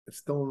It's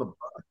still in the.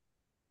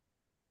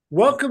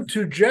 Welcome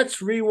to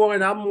Jets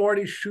Rewind. I'm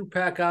Marty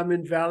Shupak. I'm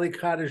in Valley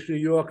Cottage, New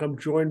York. I'm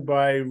joined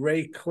by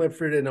Ray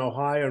Clifford in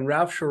Ohio and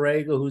Ralph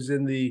Schrager, who's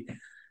in the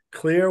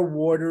clear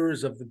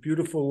waters of the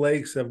beautiful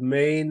lakes of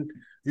Maine.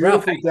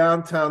 Ralph, Beautiful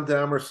downtown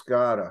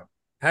Damerscott.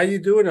 how you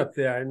doing up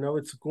there? I know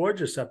it's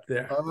gorgeous up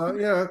there.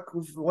 Yeah,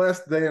 the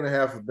last day and a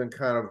half have been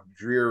kind of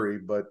dreary,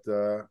 but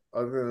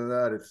other than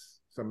that,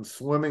 I'm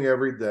swimming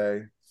every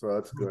day, so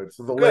that's good.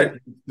 So the lake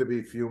Good. needs to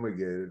be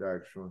fumigated,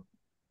 actually.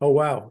 Oh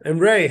wow.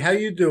 And Ray, how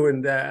you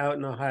doing out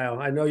in Ohio?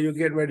 I know you're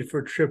getting ready for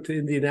a trip to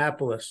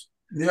Indianapolis.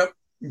 Yep,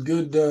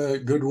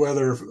 good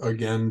weather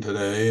again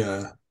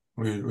today.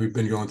 We've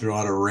been going through a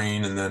lot of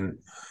rain,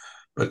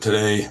 but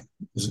today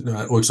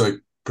it looks like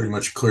pretty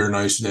much a clear,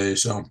 nice day.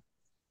 So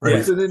ready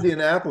What's Yes. in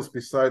Indianapolis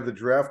beside the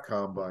draft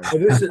combine?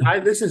 Oh,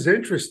 this is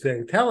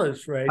interesting. Tell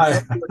us, Ray.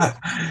 Tell us.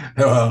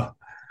 well,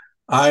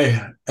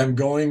 I am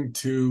going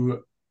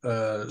to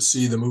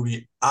see the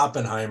movie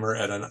Oppenheimer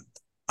at an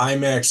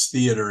IMAX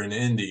theater in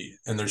Indy,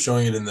 and they're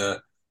showing it in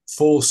the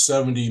full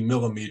 70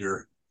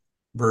 millimeter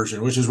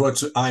version, which is what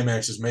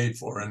IMAX is made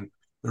for. And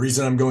the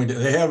reason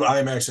they have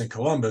IMAX in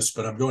Columbus,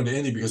 but I'm going to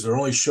Indy because they're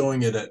only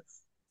showing it at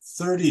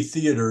 30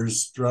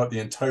 theaters throughout the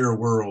entire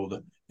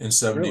world in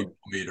 70 Really?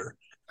 millimeter.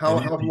 How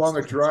long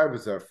a drive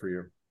is that for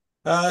you?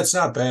 It's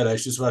not bad,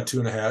 actually. It's about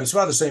 2.5. It's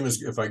about the same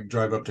as if I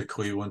drive up to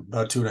Cleveland,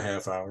 about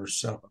 2.5 hours.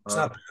 So it's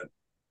not bad.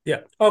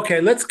 Yeah.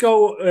 Okay. Let's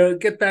go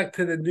get back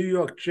to the New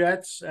York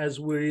Jets as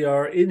we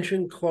are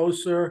inching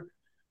closer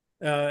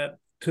to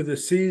the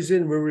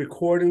season. We're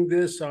recording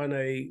this on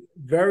a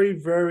very,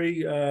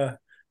 very, I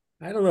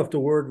don't know if the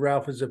word,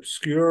 Ralph, is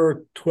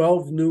obscure,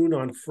 12 noon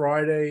on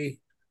Friday,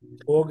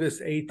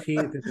 August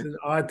 18th. It's an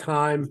odd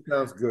time.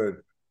 Sounds good.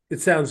 It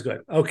sounds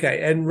good.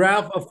 Okay. And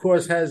Ralph, of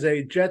course, has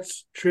a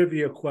Jets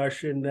trivia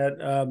question that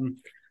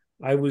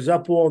I was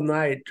up all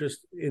night just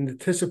in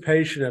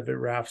anticipation of it,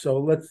 Ralph. So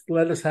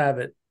let us have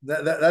it.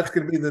 That's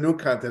going to be the new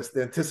contest.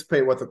 To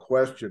anticipate what the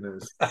question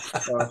is.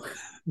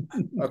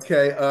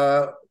 Okay.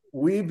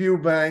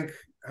 Weeview Bank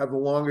had the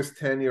longest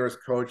tenure as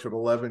coach of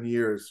 11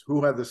 years.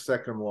 Who had the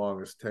second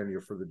longest tenure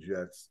for the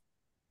Jets?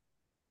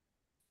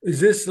 Is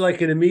this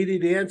like an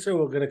immediate answer?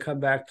 We're going to come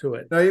back to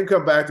it. Now you can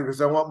come back to it because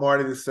I want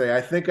Marty to say,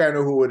 I think I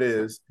know who it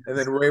is, and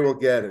then Ray will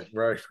get it,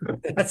 right?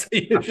 That's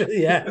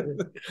usually, yeah.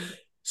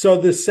 So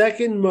the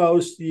second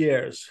most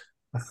years.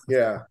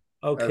 Yeah.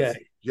 Okay. As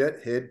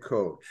Jet head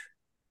coach.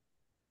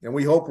 And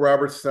we hope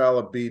Robert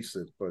Saleh beats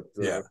it, but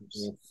yeah,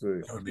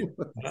 we'll see.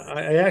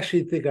 I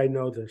actually think I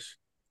know this.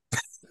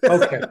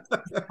 Okay.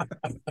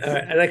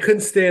 And I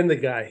couldn't stand the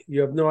guy.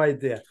 You have no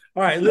idea.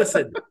 All right,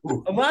 listen,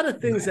 a lot of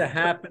things are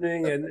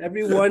happening, and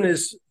everyone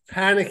is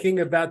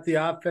panicking about the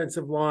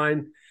offensive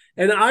line.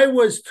 And I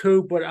was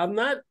too, but I'm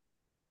not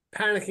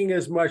panicking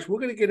as much. We're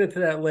going to get into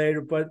that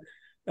later. But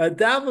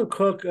Dalvin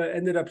Cook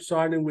ended up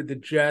signing with the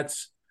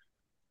Jets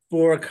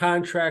for a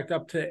contract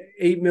up to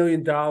 $8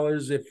 million.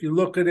 If you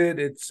look at it,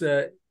 it's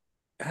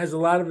has a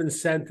lot of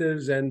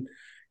incentives, and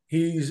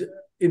he's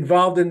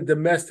involved in a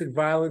domestic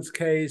violence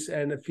case.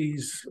 And if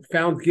he's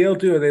found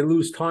guilty or they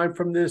lose time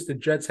from this, the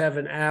Jets have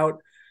an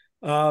out.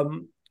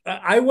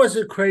 I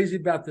wasn't crazy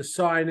about the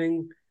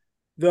signing,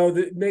 though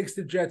it makes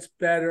the Jets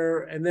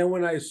better. And then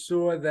when I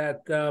saw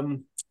that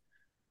the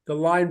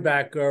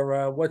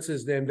linebacker, what's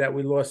his name, that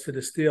we lost to the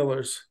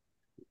Steelers,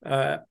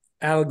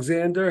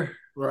 Alexander.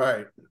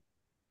 Right.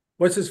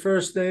 What's his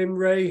first name,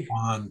 Ray?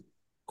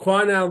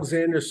 Quan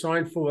Alexander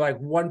signed for like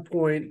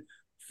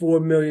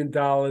 $1.4 million.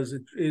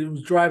 It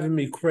was driving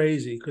me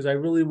crazy because I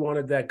really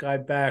wanted that guy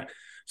back.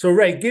 So,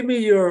 Ray, give me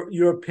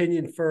your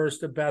opinion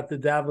first about the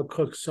Dalvin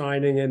Cook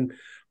signing, and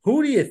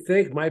who do you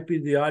think might be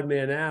the odd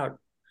man out?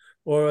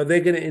 Or are they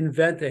going to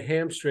invent a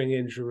hamstring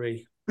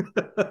injury?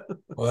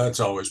 Well,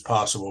 that's always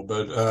possible,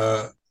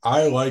 but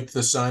I liked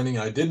the signing.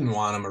 I didn't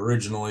want him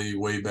originally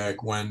way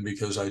back when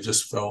because I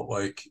just felt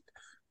like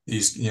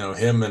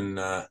him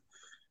and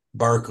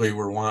Barkley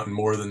were wanting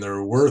more than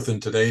they're worth in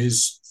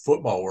today's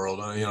football world.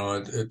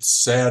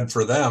 It's sad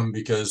for them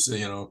because,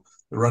 the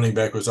running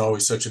back was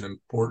always such an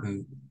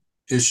important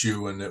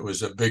issue and it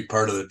was a big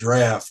part of the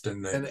draft.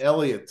 And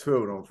Elliott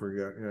too, don't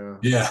forget.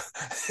 Yeah.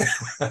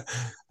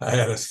 I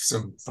had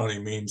some funny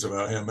memes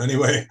about him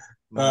anyway.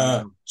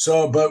 But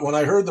when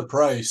I heard the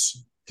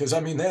price, because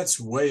that's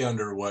way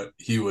under what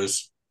he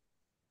was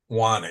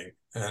wanting.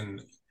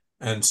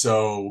 And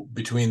so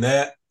between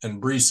that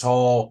and Breece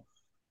Hall,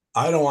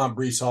 I don't want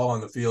Breece Hall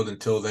on the field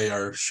until they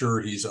are sure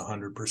he's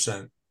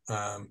 100%.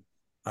 I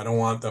don't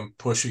want them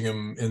pushing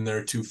him in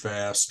there too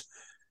fast.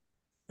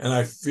 And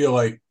I feel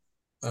like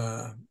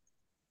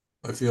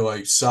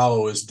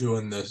Salo is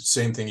doing the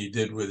same thing he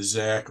did with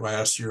Zach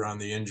last year on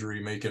the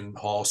injury, making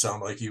Hall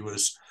sound like he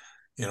was,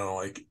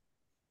 like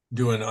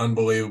doing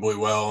unbelievably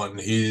well. And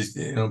he's,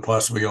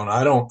 possibly going,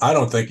 I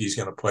don't think he's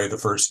going to play the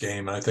first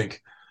game. And I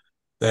think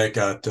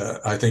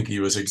I think he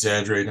was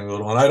exaggerating a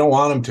little, and I don't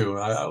want him to.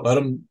 I let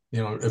him,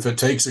 if it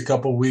takes a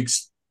couple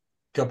weeks,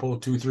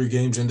 2-3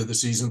 games into the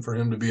season for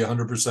him to be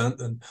 100%,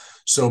 then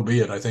so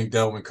be it. I think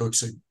Dalvin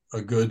Cook's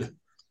a good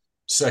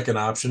second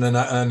option. And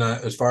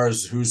as far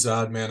as who's the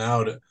odd man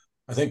out,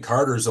 I think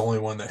Carter's the only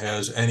one that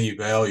has any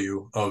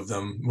value of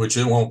them, which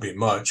it won't be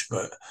much,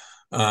 but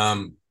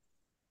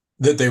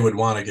that they would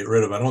want to get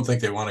rid of. I don't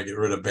think they want to get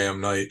rid of Bam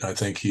Knight. I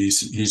think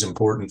he's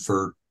important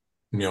for,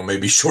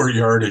 maybe short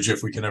yardage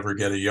if we can ever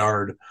get a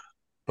yard.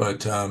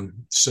 But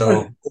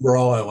so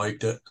overall, I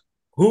liked it.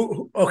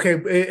 Okay,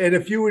 and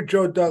if you were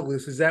Joe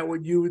Douglas, is that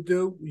what you would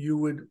do? You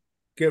would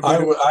get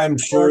rid of I'm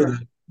sure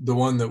that the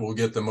one that will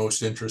get the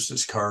most interest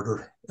is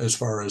Carter, as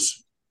far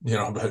as,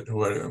 but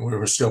we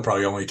were still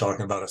probably only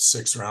talking about a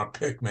 6th-round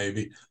pick,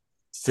 maybe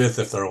 5th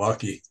if they're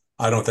lucky.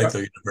 I don't think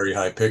they'll get a very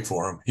high pick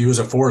for him. He was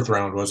a 4th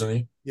round, wasn't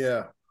he?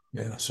 Yeah.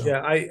 Yeah. So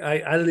yeah,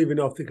 I don't even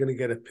know if they're going to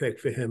get a pick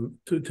for him.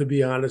 To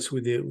be honest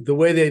with you, the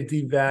way they've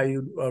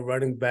devalued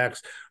running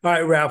backs. All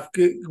right, Ralph,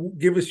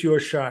 give us your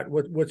shot.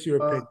 What's your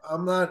opinion?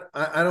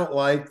 I don't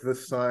like the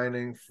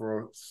signing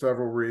for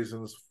several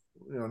reasons.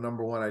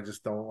 Number one, I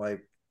just don't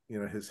like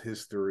his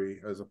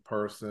history as a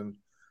person.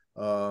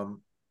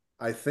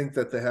 I think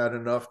that they had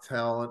enough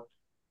talent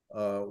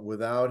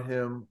without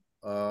him.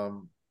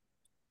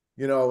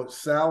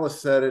 Salah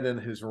said it in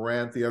his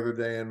rant the other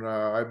day, and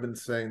I've been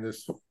saying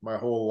this my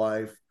whole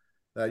life,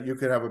 that you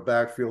could have a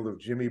backfield of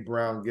Jimmy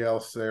Brown, Gale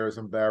Sayers,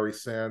 and Barry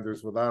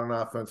Sanders. Without an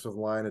offensive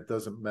line, it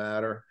doesn't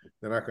matter.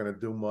 They're not going to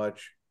do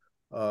much.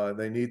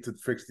 They need to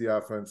fix the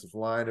offensive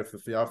line. If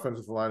the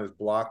offensive line is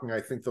blocking,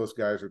 I think those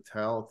guys are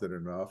talented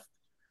enough.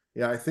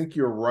 Yeah, I think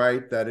you're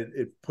right that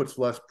it puts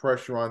less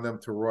pressure on them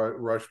to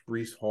rush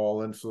Breece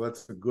Hall in, so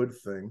that's a good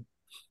thing.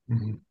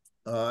 Mm-hmm.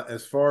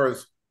 As far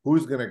as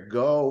who's going to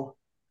go,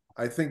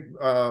 I think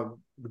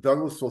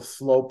Douglas will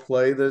slow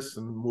play this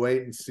and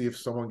wait and see if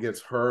someone gets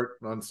hurt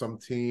on some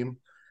team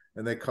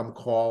and they come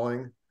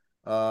calling.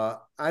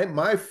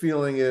 My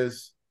feeling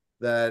is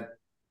that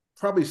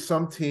probably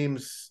some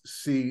teams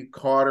see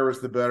Carter as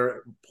the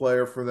better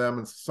player for them,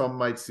 and some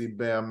might see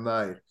Bam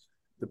Knight,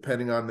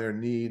 depending on their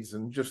needs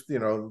and just,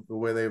 the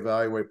way they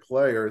evaluate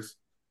players.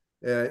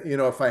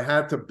 If I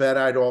had to bet,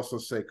 I'd also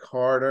say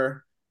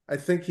Carter. I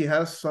think he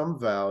has some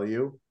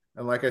value.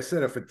 And like I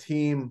said, if a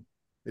team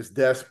is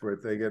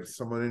desperate, they get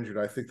someone injured,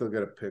 I think they'll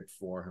get a pick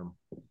for him.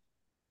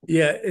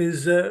 Yeah,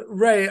 is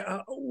Ray,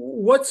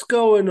 what's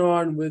going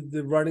on with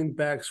the running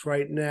backs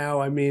right now?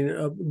 I mean,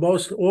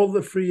 all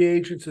the free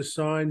agents are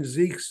signed.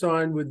 Zeke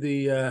signed with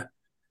the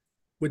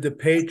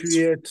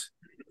Patriots,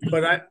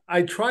 but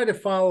I try to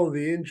follow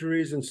the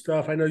injuries and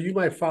stuff. I know you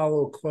might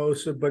follow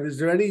closer, but is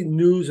there any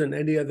news on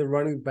any other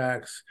running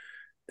backs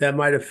that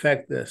might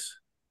affect this?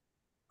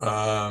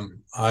 I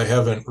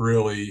haven't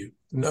really.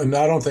 No,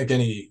 I don't think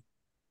any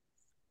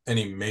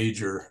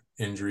major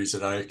injuries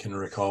that I can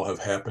recall have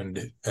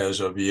happened as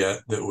of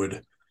yet that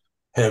would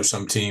have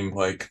some team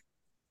like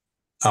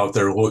out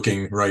there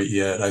looking right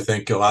yet. I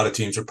think a lot of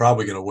teams are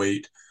probably going to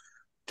wait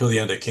till the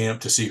end of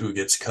camp to see who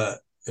gets cut,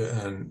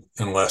 and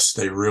unless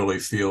they really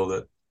feel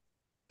that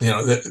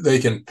that they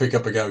can pick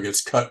up a guy who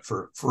gets cut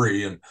for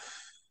free, and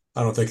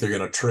I don't think they're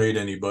going to trade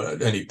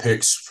any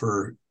picks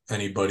for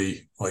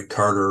anybody like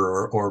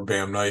Carter or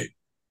Bam Knight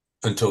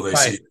until they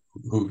see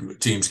who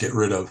teams get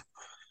rid of.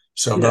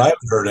 So, but I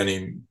haven't heard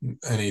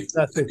anybody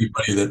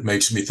that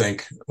makes me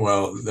think,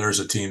 well, there's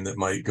a team that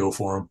might go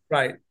for him.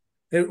 Right.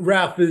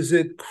 Ralph, is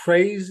it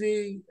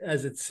crazy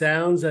as it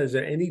sounds? Is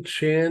there any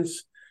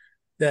chance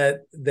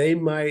that they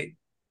might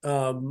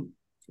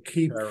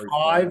keep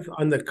 5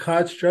 on the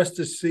cuts just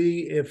to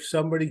see if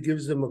somebody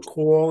gives them a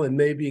call and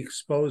maybe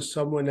expose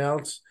someone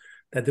else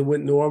that they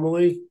wouldn't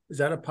normally? Is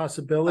that a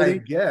possibility? I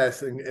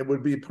guess, and it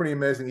would be pretty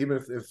amazing,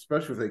 even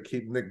especially if they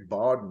keep Nick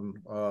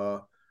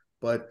Bawden.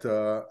 But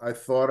I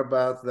thought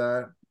about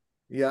that.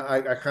 Yeah,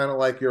 I kind of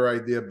like your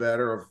idea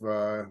better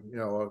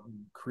of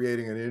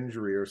creating an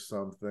injury or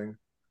something.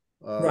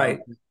 Right.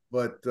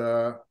 But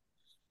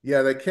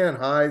yeah, they can't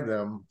hide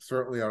them.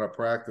 Certainly on a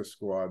practice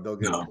squad, they'll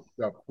get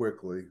picked up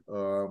quickly.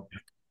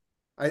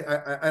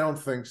 I don't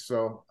think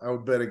so. I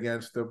would bet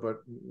against it, but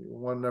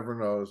one never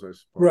knows, I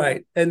suppose.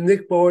 Right. And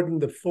Nick Borden,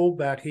 the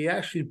fullback, he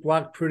actually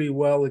blocked pretty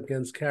well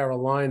against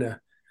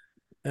Carolina.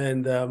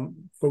 And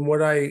from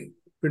what I've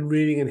been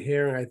reading and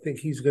hearing, I think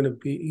he's going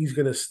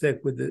to stick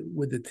with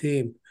the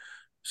team.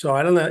 So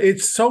I don't know.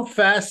 It's so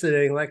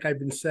fascinating, like I've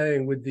been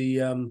saying, with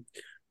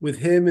with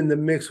him in the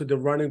mix with the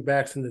running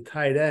backs and the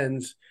tight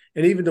ends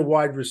and even the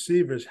wide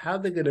receivers. How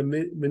they're going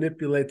to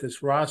manipulate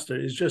this roster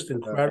is just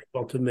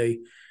incredible to me.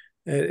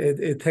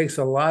 It takes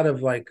a lot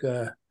of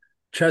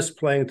chess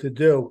playing to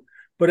do.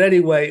 But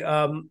anyway,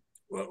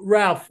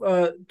 Ralph,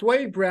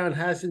 Dwayne Brown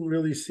hasn't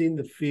really seen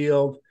the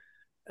field.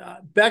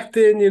 Back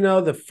then,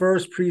 the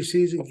first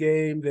preseason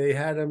game, they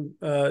had him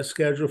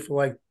scheduled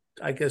for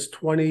I guess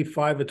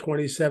 25 or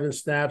 27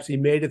 snaps. He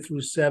made it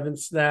through 7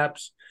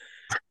 snaps.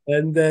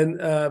 And then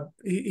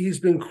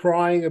he's been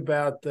crying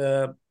about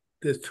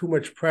there's too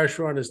much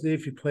pressure on his knee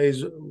if he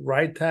plays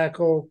right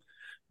tackle,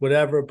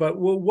 whatever. But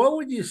what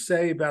would you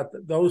say about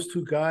those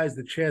two guys,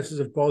 the chances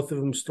of both of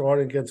them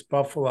starting against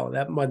Buffalo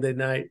that Monday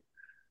night?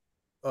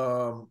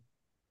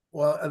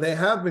 Well, they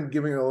have been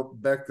giving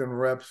Becton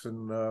reps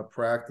in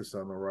practice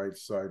on the right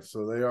side,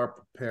 so they are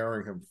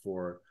preparing him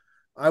for it.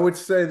 I would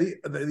say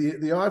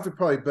the odds are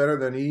probably better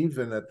than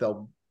even that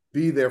they'll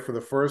be there for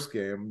the first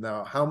game.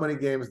 Now, how many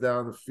games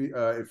down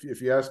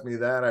if you ask me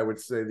that, I would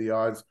say the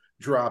odds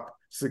drop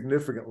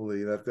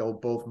significantly that they'll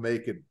both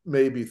make it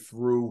maybe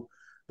through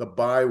the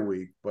bye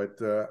week.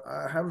 But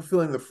I have a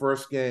feeling the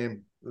first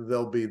game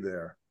they'll be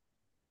there.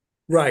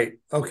 Right.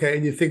 Okay.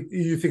 And you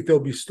think they'll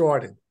be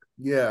starting?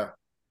 Yeah.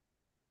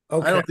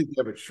 Okay. I don't think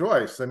you have a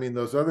choice. I mean,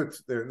 those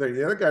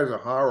the other guys are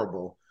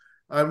horrible.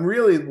 I'm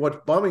really what's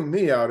bumming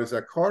me out is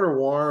that Carter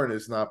Warren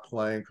is not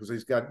playing because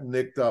he's got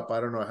nicked up. I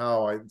don't know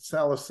how.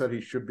 Salas said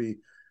he should be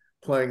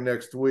playing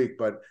next week,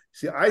 but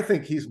see, I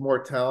think he's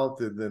more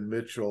talented than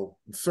Mitchell,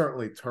 and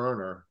certainly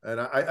Turner. And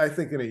I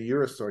think in a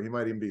year or so he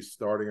might even be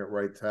starting at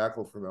right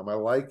tackle for them. I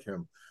like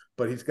him,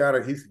 but he's got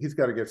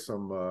to get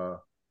some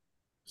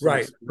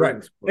right.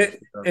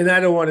 And I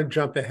don't want to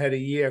jump ahead a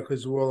year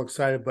because we're all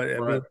excited, but I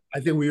mean, I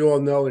think we all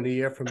know in a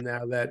year from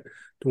now that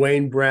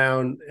Dwayne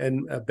Brown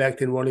and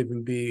Becton won't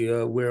even be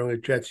wearing a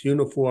Jets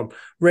uniform.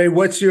 Ray,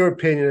 what's your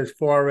opinion as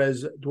far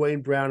as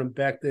Dwayne Brown and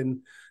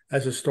Becton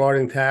as a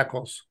starting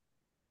tackles?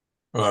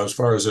 Well, as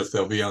far as if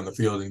they'll be on the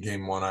field in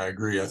game one, I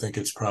agree. I think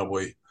it's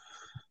probably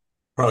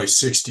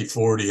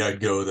 60-40.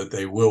 I'd go that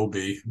they will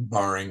be,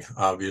 barring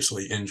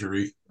obviously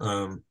injury.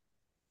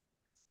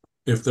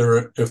 If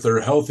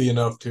they're healthy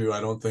enough to, I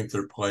don't think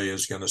their play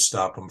is going to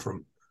stop them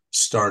from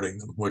starting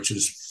them, which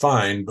is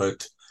fine.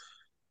 But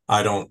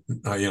I don't,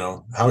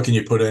 how can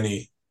you put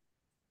any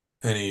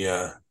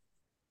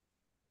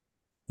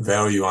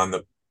value on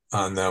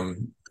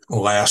them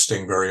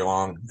lasting very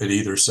long at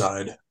either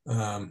side?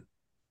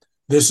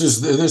 This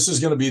is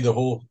going to be the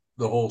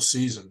whole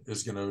season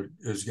is going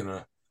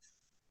to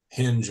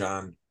hinge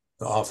on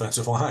the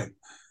offensive line.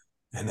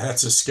 And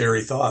that's a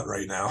scary thought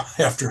right now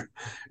after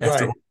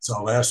what we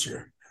saw last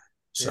year.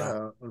 So.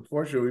 Yeah,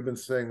 unfortunately, we've been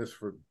saying this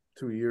for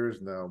 2 years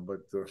now,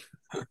 but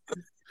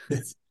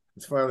it's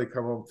finally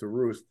come home to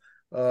roost.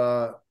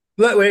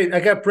 Wait, I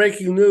got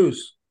breaking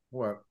news.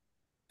 What?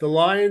 The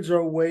Lions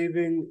are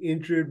waiving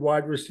injured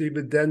wide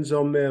receiver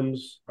Denzel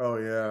Mims. Oh,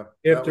 yeah.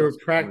 After a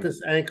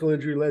practice ankle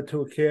injury led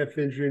to a calf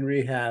injury in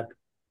rehab.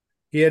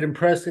 He had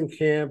impressed in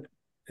camp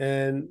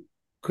and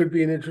could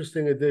be an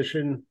interesting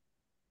addition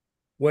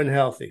when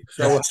healthy.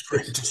 So that's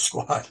practice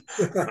squad.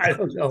 I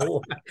don't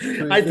know.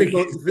 I think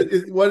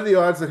what are the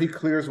odds that he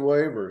clears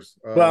waivers?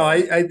 Well,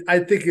 I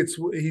think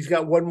he's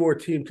got one more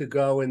team to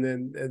go, and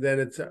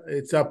then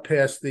it's up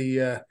past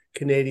the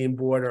Canadian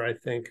border. I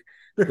think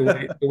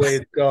the way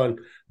it's going.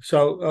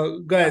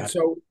 So go ahead.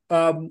 So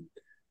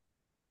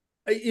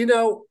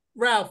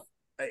Ralph,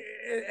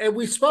 and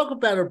we spoke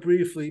about it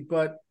briefly,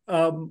 but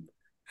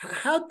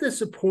how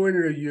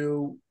disappointed are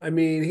you? I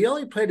mean, he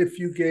only played a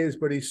few games,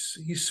 but he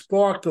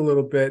sparked a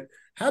little bit.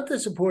 How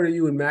disappointed are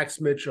you in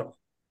Max Mitchell?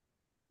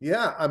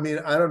 Yeah, I mean,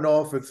 I don't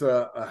know if it's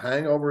a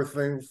hangover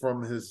thing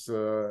from his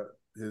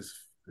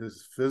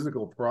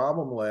physical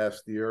problem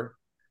last year.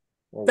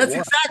 That's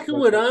exactly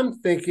what I'm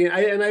thinking.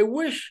 I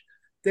wish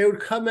they would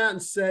come out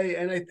and say,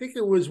 and I think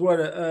it was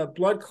a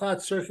blood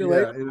clot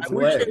circulation. Yeah, it was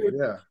leg.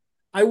 Yeah.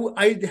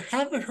 I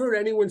haven't heard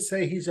anyone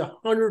say he's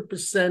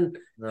 100%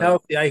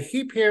 healthy. I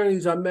keep hearing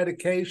he's on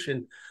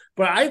medication,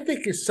 but I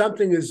think if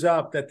something is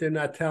up that they're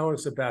not telling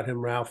us about him,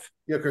 Ralph.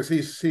 Yeah, because he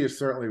has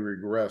certainly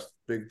regressed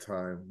big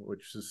time,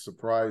 which is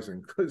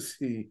surprising because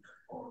he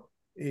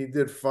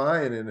did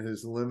fine in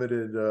his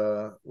limited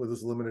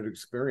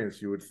experience.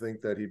 You would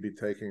think that he'd be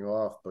taking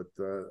off, but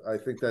I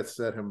think that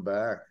set him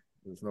back.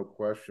 There's no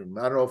question.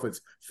 I don't know if it's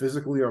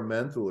physically or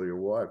mentally or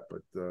what,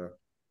 but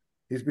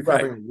he's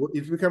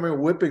becoming a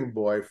whipping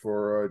boy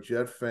for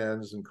Jet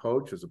fans and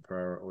coaches.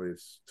 Apparently,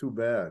 it's too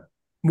bad.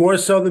 More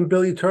so than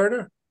Billy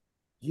Turner.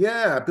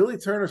 Yeah, Billy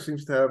Turner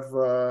seems to have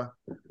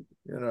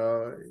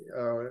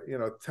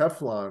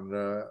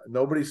Teflon.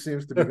 Nobody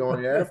seems to be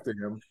going after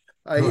him.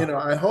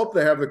 I hope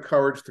they have the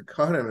courage to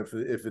cut him if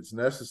it's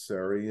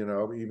necessary.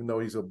 Even though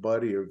he's a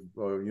buddy of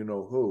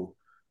who.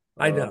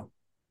 I know.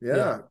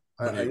 Yeah.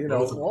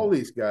 All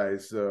these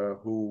guys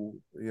who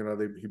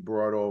he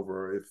brought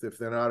over, if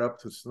they're not up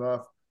to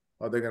snuff,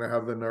 are they going to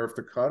have the nerve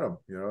to cut him?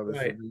 This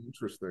would be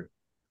interesting.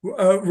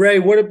 Ray,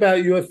 what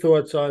about your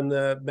thoughts on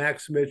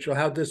Max Mitchell?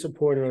 How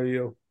disappointed are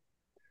you?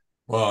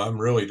 Well, I'm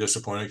really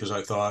disappointed because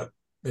I thought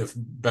if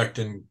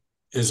Becton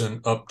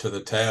isn't up to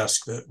the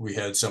task, that we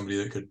had somebody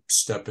that could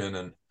step in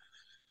and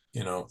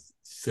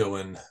fill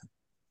in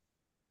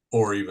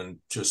or even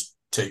just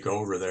take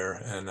over there.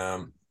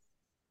 And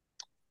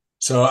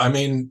so I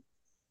mean,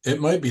 it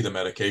might be the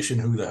medication.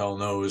 Who the hell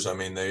knows? I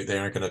mean, they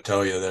aren't going to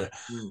tell you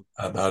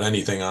about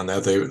anything on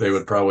that. They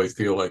would probably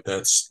feel like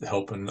that's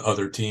helping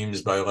other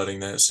teams by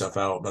letting that stuff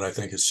out. But I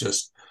think it's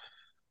just,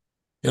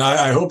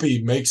 I hope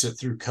he makes it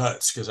through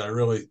cuts because I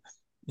really,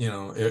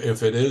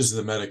 if it is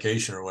the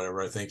medication or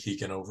whatever, I think he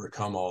can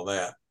overcome all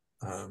that.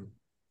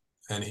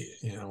 And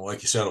he,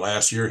 like you said,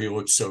 last year he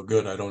looked so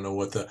good. I don't know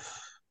what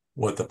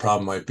the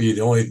problem might be.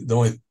 The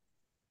only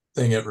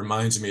thing it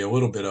reminds me a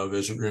little bit of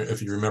is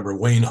if you remember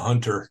Wayne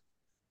Hunter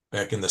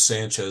back in the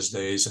Sanchez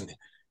days, and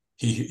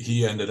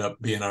he ended up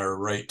being our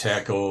right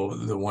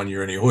tackle the one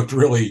year, and he looked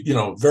really,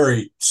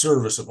 very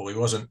serviceable. He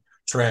wasn't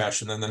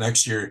trash, and then the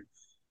next year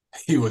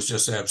he was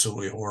just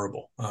absolutely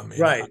horrible. I mean,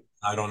 Right.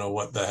 I don't know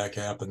what the heck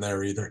happened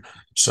there either.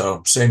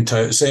 So same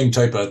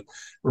type of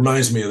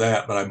reminds me of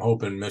that, but I'm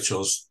hoping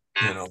Mitchell's,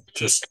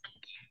 just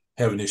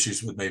having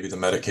issues with maybe the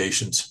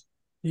medications.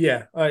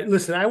 Yeah. All right.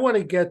 Listen, I want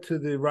to get to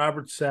the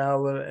Robert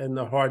Saleh and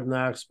the hard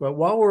knocks, but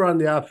while we're on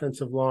the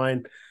offensive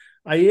line,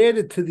 I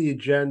added to the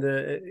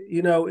agenda,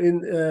 in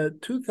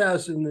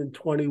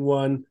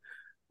 2021,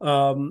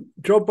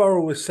 Joe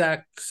Burrow was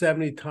sacked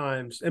 70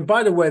 times. And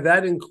by the way,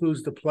 that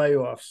includes the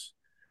playoffs.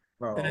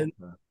 Oh, And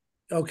okay.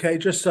 okay,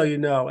 just so you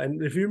know.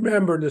 And if you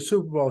remember in the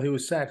Super Bowl, he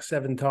was sacked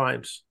 7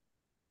 times.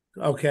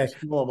 Okay.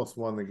 Still almost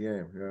won the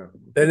game. Yeah.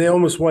 And they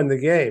almost won the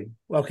game.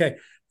 Okay.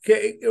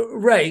 Okay,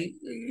 Ray,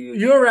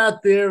 you're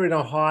out there in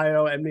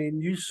Ohio. I mean,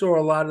 you saw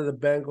a lot of the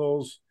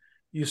Bengals.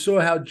 You saw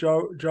how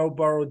Joe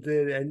Burrow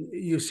did, and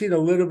you've seen a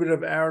little bit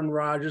of Aaron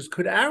Rodgers.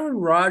 Could Aaron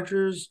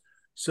Rodgers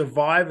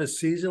survive a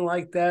season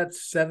like that?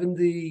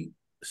 70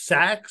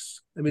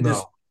 sacks? I mean, this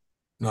No,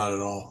 not at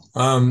all.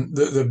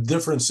 The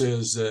difference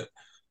is that,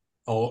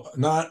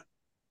 not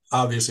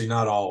obviously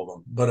not all of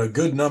them, but a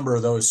good number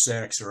of those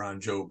sacks are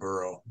on Joe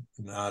Burrow,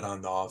 not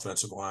on the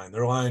offensive line.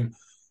 Their line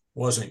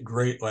wasn't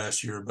great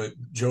last year, but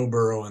Joe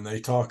Burrow, and they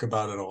talk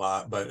about it a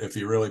lot, but if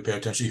you really pay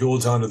attention, he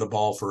holds onto the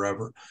ball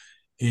forever.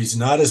 He's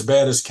not as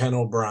bad as Ken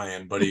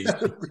O'Brien, but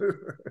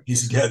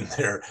he's getting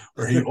there,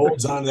 where he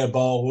holds on to that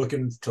ball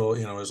looking to,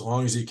 as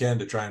long as he can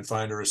to try and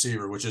find a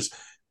receiver, which is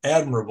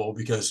admirable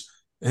because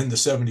in the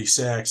 70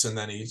 sacks, and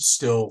then he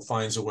still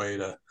finds a way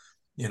to,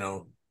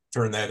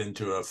 turn that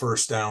into a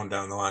first down the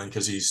line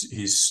because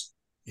he's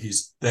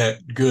that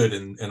good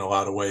in a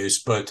lot of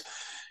ways, but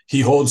he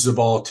holds the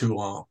ball too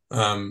long.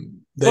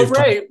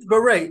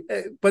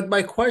 but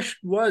my question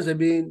was, I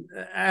mean,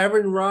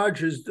 Aaron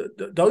Rodgers,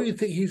 don't you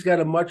think he's got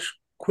a much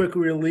quicker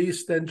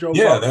release than Joe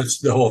Yeah, Burrow? that's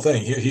the whole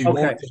thing. He Okay.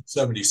 won't take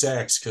 70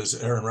 sacks because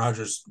Aaron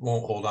Rodgers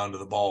won't hold on to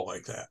the ball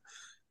like that.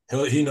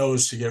 He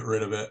knows to get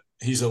rid of it.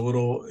 He's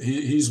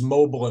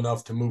mobile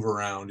enough to move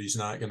around. He's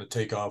not going to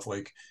take off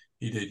like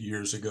he did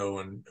years ago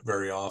and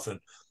very often.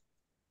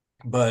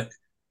 But,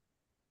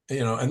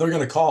 and they're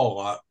going to call a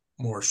lot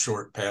more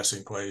short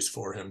passing plays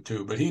for him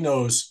too. But he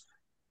knows,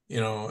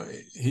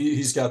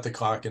 he's got the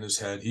clock in his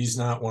head. He's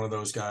not one of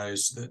those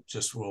guys that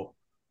just will,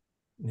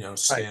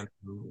 stand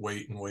and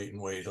wait and wait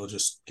and wait. He'll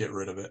just get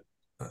rid of it.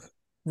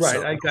 Right,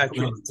 So I got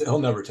you. he'll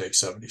never take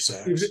 70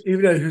 sacks.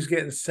 Even though he was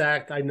getting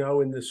sacked, I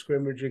know in the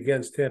scrimmage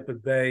against Tampa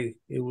Bay,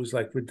 it was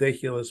like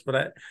ridiculous.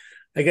 But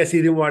I guess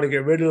he didn't want to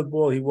get rid of the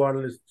ball. He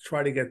wanted to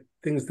try to get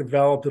things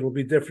developed. It'll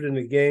be different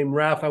in the game.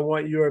 Ralph, I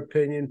want your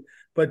opinion.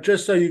 But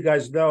just so you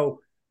guys know,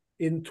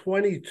 in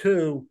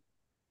 22,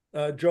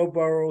 Joe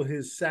Burrow,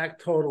 his sack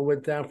total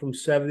went down from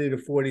 70 to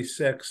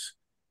 46.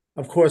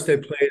 Of course, they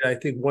played, I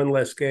think, one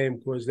less game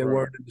because they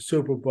weren't in the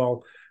Super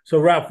Bowl. So,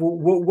 Ralph,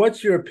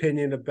 what's your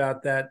opinion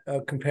about that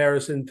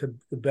comparison to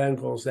the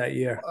Bengals that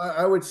year?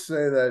 I would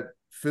say that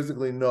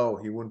physically, no,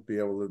 he wouldn't be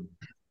able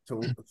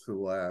to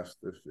last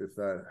if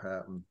that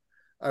happened.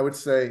 I would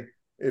say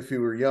if he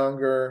were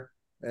younger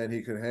and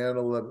he could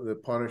handle the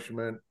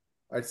punishment,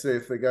 I'd say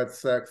if they got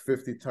sacked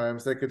 50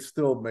 times, they could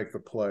still make the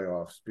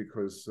playoffs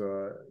because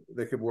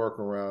they could work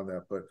around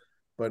that.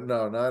 But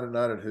no,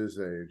 not at his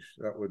age.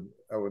 That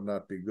would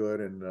not be good.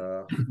 And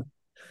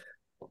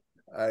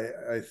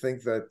I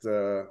think that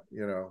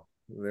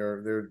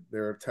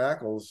their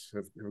tackles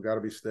have got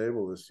to be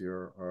stable this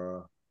year.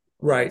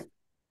 Right.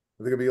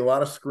 There's going to be a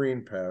lot of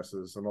screen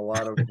passes and a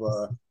lot of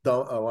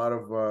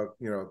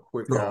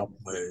quick Wrong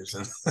plays.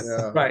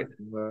 Yeah. Right.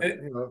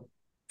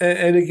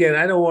 And again,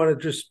 I don't want to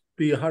just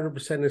be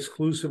 100%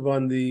 exclusive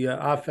on the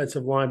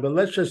offensive line, but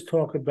let's just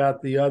talk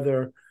about the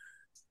other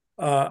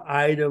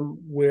item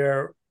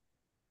where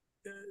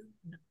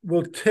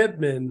Will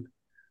Tippmann,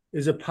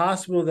 is it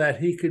possible that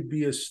he could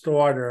be a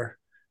starter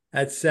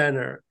at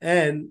center?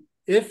 And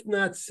if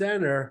not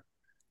center,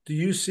 do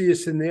you see a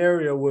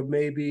scenario where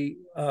maybe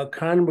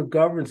Connor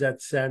McGovern's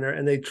at center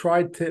and they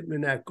tried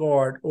Tippmann at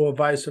guard, or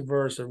vice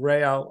versa?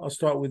 Ray, I'll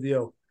start with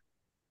you.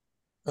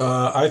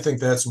 I think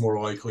that's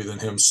more likely than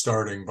him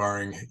starting,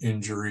 barring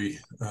injury,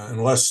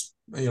 unless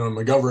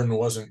McGovern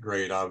wasn't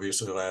great,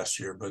 obviously last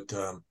year, but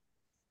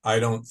I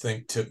don't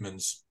think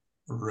Tippmann's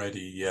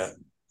ready yet.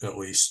 At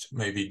least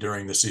maybe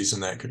during the season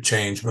that could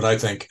change, but I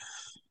think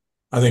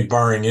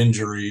barring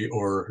injury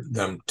or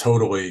them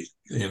totally,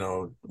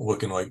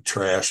 looking like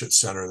trash at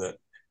center, that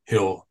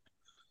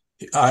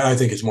I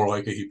think it's more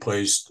likely he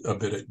plays a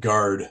bit at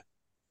guard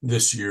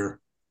this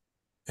year,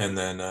 and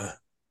then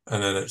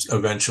it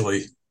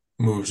eventually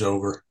moves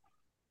over.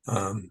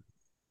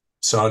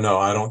 So no,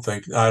 I don't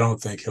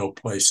think he'll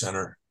play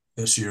center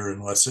this year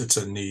unless it's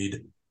a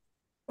need.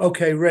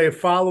 Okay, Ray, a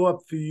follow-up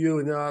for you,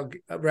 and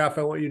Ralph,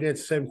 I want you to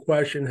answer the same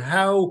question.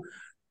 How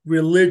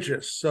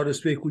religious, so to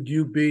speak, would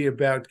you be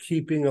about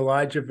keeping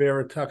Elijah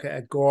Vera Tucker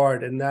at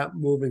guard and not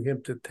moving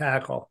him to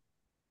tackle?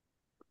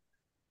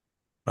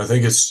 I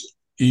think it's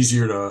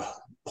easier to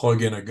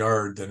plug in a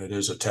guard than it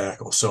is a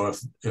tackle. So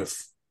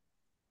if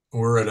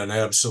we're at an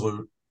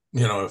absolute,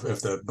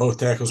 if the both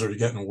tackles are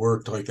getting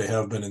worked like they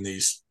have been in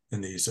these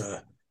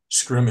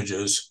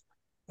scrimmages,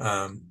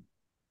 they're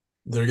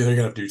going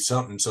to have to do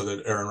something so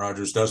that Aaron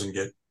Rodgers doesn't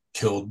get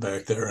killed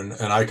back there. And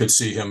I could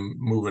see him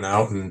moving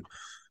out and,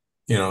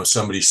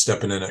 somebody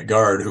stepping in at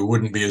guard who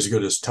wouldn't be as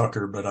good as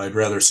Tucker, but I'd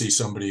rather see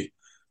somebody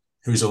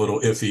who's a little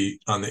iffy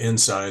on the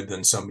inside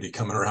than somebody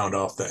coming around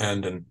off the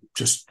end and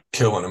just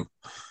killing him.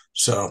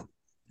 So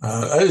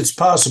it's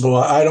possible.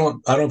 I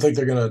don't think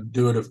they're going to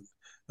do it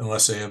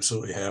unless they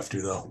absolutely have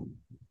to, though.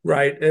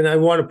 Right. And I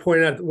want to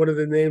point out one of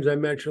the names I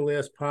mentioned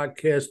last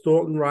podcast,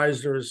 Dalton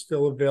Risner is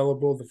still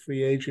available, the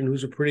free agent,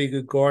 who's a pretty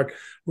good guard.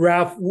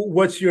 Ralph,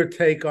 what's your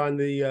take on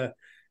the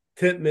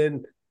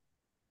Tippmann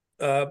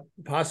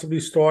possibly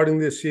starting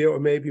this year or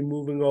maybe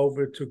moving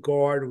over to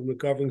guard or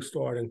McGovern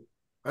starting?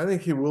 I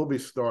think he will be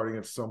starting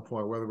at some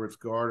point, whether it's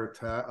guard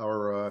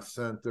or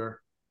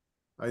center.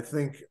 I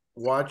think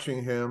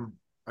watching him,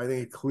 I think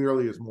he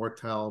clearly is more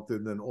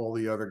talented than all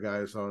the other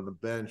guys on the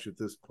bench at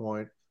this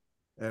point,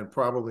 and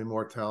probably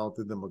more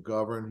talented than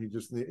McGovern. He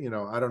just,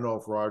 I don't know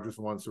if Rodgers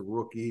wants a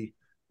rookie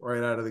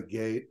right out of the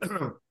gate,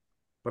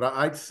 but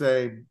I'd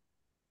say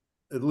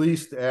at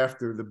least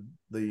after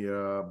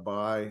the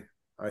bye,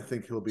 I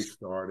think he'll be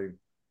starting.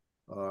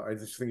 I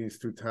just think he's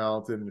too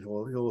talented, and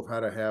he'll have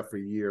had a half a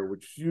year,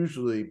 which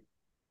usually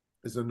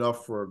is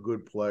enough for a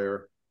good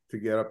player to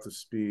get up to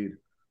speed.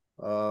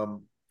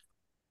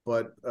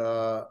 But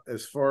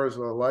as far as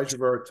Elijah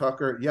Vera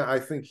Tucker, yeah, I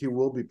think he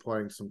will be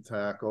playing some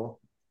tackle.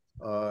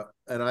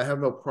 And I have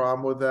no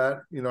problem with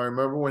that. I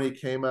remember when he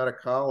came out of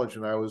college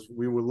and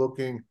we were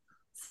looking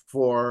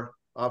for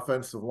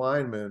offensive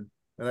linemen,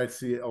 and I'd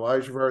see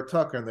Elijah Vera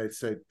Tucker and they'd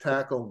say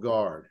tackle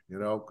guard,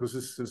 because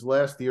his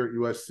last year at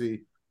USC,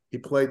 he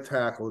played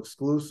tackle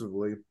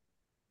exclusively.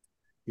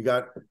 He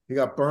got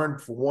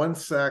burned for one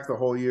sack the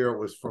whole year. It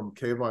was from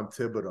Kayvon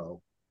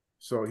Thibodeau.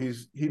 So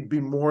he'd be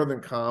more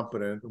than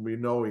competent, and we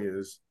know he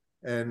is.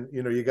 And,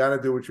 you got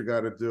to do what you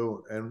got to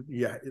do. And,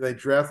 yeah, they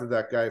drafted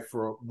that guy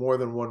for more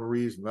than one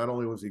reason. Not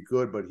only was he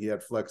good, but he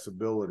had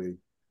flexibility.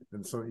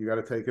 And so you got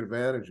to take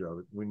advantage of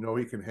it. We know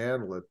he can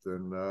handle it.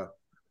 And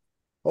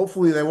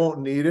hopefully they won't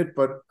need it,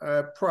 but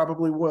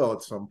probably will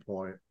at some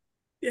point.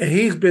 Yeah,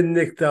 he's been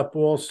nicked up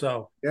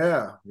also.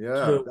 Yeah.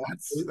 So,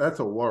 that's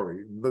a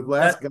worry. The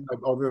last guy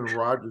other than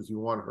Rodgers you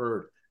want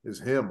hurt is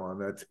him on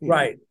that team.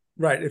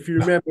 Right. If you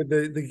remember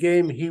the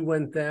game he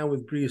went down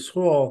with Breece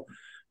Hall,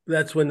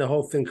 that's when the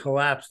whole thing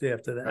collapsed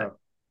after that.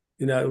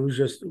 Yeah. It was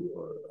just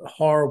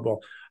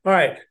horrible. All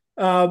right.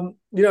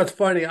 It's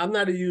funny. I'm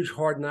not a huge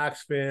Hard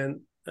Knocks fan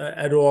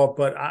at all,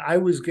 but I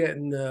was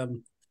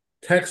getting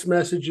text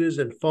messages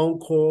and phone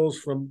calls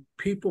from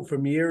people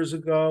from years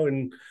ago,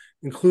 and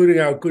including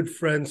our good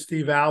friend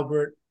Steve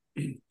Albert.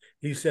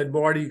 He said,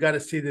 Marty, you got to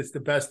see this, the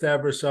best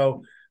ever.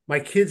 So my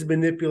kids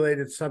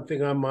manipulated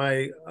something on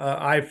my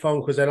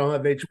iPhone because I don't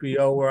have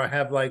HBO, where I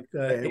have like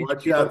hey,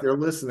 watch out, they're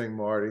listening,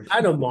 Marty.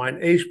 I don't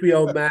mind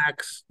HBO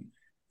Max,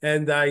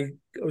 and I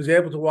was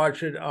able to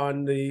watch it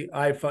on the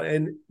iPhone.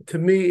 And to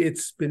me,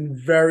 it's been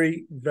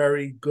very,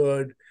 very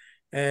good.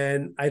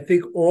 And I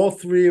think all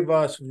three of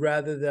us,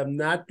 rather them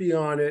not be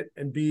on it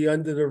and be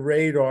under the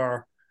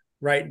radar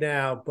right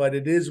now, but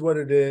it is what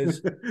it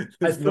is.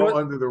 There's no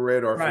under the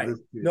radar for this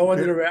team. No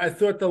under the radar. I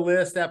thought the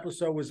last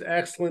episode was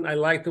excellent. I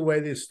like the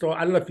way they start.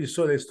 I don't know if you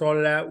saw, they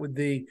started out with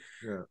the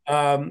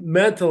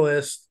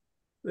mentalist.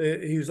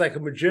 He was like a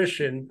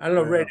magician. I don't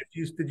know, Ray,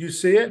 did you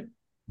see it?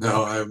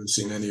 No, I haven't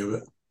seen any of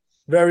it.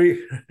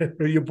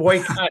 Are you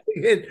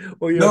boycotting it?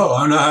 Or no,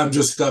 I'm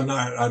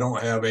not. I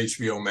don't have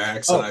HBO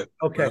Max.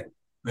 Okay.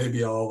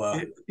 Maybe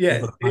I'll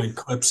find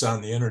clips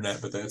on the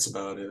internet, but that's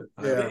about it.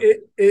 Yeah.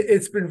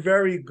 It's been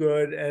very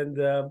good. And,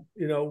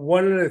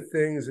 one of the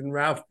things, and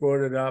Ralph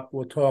brought it up,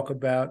 we'll talk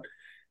about,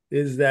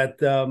 is that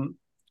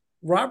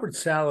Robert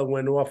Saleh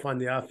went off on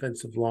the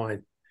offensive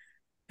line.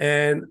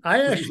 And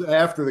this was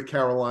after the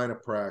Carolina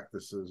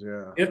practices,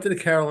 After the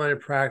Carolina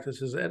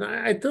practices. And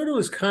I thought it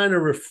was kind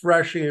of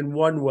refreshing in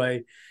one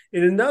way.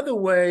 In another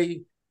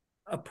way,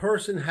 a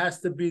person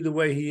has to be the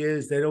way he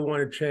is. They don't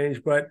want to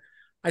change. But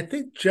I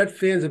think Jet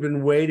fans have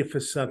been waiting for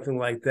something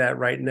like that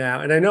right now.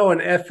 And I know on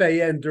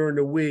FAN during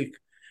the week,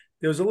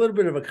 there was a little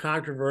bit of a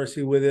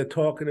controversy where they're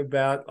talking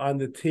about on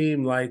the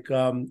team, like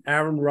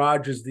Aaron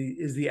Rodgers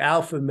is the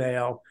alpha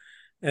male,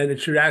 and it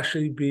should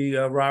actually be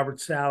Robert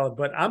Saleh.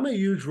 But I'm a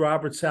huge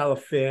Robert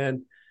Saleh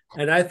fan,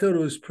 and I thought it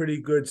was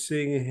pretty good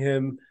seeing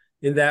him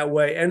in that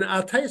way. And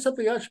I'll tell you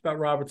something else about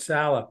Robert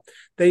Saleh.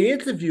 They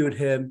interviewed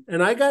him,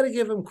 and I got to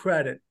give him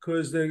credit,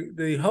 because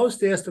the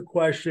host asked the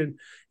question,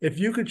 if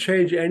you could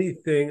change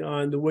anything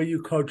on the way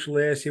you coached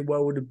last year,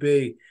 what would it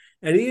be?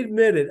 And he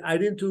admitted, I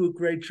didn't do a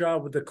great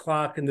job with the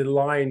clock in the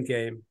Lion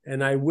game,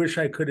 and I wish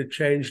I could have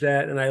changed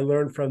that, and I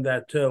learned from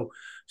that too.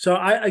 So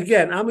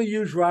I'm a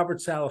huge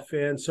Robert Saleh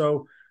fan.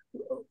 So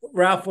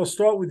Ralph, we'll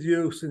start with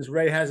you since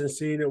Ray hasn't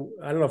seen it.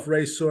 I don't know if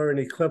Ray saw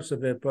any clips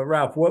of it, but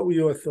Ralph, what were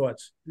your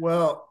thoughts?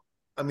 Well,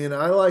 I mean,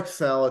 I like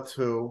Saleh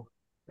too,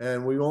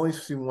 and we've only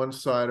seen one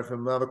side of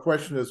him. Now the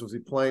question is, was he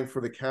playing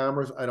for the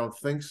cameras? I don't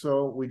think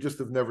so. We just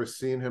have never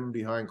seen him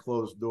behind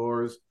closed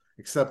doors,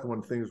 except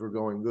when things were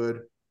going good.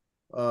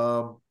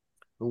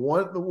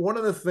 One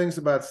of the things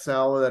about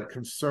Salah that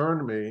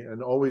concerned me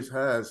and always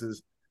has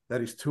is that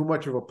he's too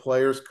much of a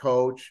player's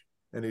coach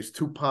and he's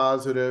too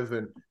positive,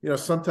 and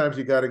sometimes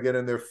you got to get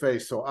in their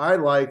face. So I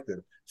liked it.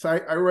 So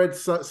I read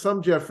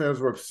some Jet fans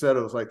were upset.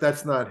 It was like,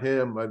 that's not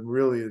him. And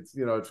really,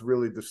 it's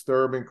really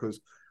disturbing because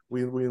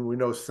we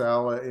know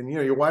Salah, and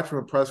you watch him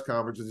in press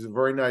conferences. He's a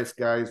very nice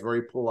guy. He's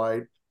very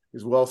polite.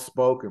 He's well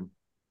spoken.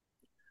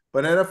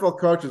 But NFL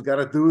coaches got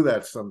to do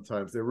that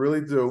sometimes. They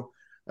really do.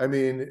 I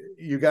mean,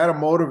 you got to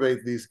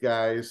motivate these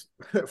guys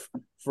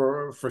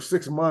for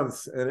 6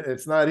 months, and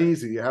it's not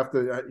easy. You have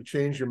to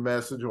change your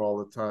message all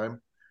the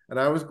time. And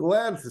I was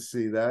glad to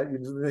see that.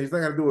 He's not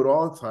going to do it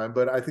all the time,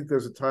 but I think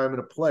there's a time and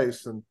a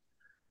place, and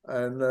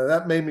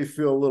that made me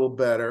feel a little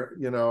better.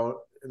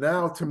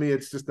 Now to me,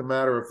 it's just a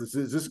matter of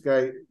is this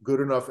guy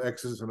good enough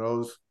X's and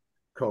O's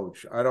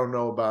coach? I don't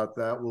know about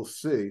that. We'll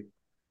see.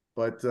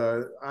 But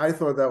I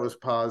thought that was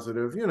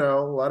positive. A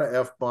lot of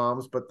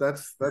F-bombs, but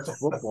that's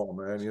football,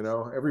 man.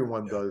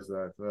 Everyone does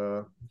that.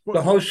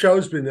 The whole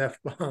show's been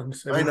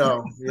F-bombs. I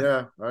know.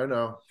 Yeah, I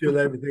know. Feel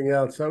everything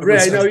else. So, Ray,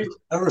 I know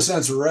ever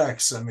since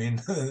Rex, I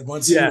mean,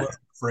 once he was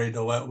afraid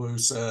to let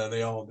loose,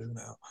 they all do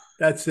now.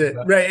 That's it.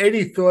 Ray,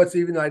 any thoughts,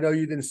 even though I know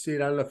you didn't see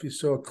it? I don't know if you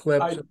saw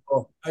clips.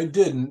 I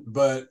didn't,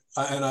 but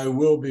I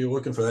will be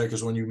looking for that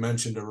because when you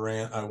mentioned a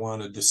rant, I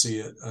wanted to see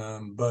it.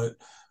 But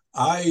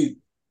I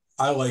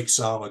like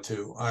Salah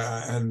too.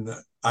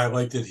 I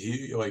like that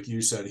he, like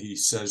you said, he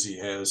says he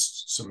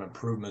has some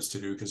improvements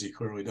to do because he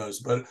clearly does.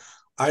 But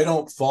I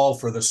don't fall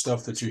for the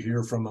stuff that you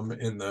hear from him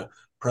in the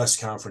press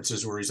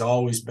conferences where he's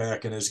always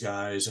backing his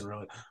guys. And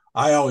really,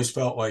 I always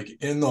felt like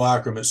in the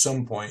locker room at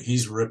some point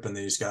he's ripping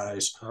these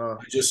guys.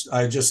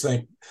 I just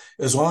think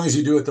as long as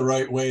you do it the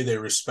right way, they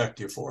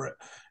respect you for it.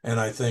 And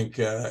I think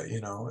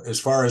as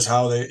far as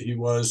how he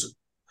was,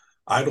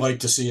 I'd like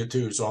to see it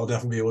too. So I'll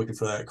definitely be looking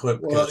for that clip.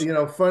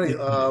 Well, funny.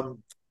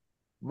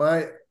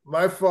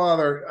 My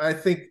father, I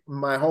think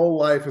my whole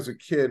life as a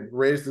kid,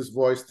 raised his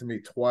voice to me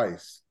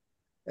twice,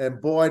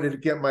 and boy, did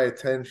it get my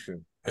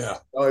attention. Yeah.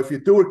 If you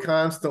do it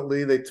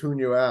constantly, they tune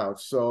you out.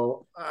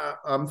 So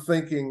I'm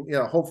thinking,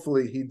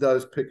 hopefully he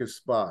does pick his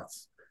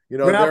spots.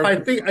 Ralph, I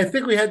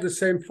think we had the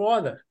same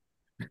father.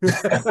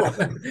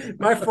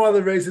 My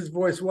father raised his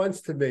voice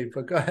once to me,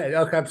 but go ahead.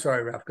 Okay, I'm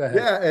sorry, Ralph. Go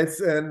ahead.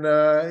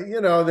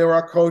 Yeah, there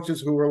are coaches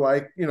who are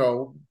like,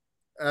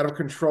 out of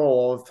control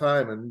all the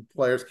time, and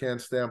players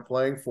can't stand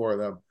playing for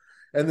them.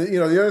 And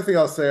the other thing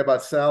I'll say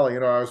about Sally,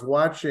 I was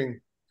watching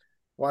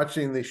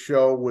the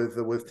show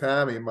with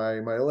Tammy,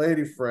 my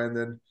lady friend,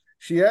 and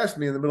she asked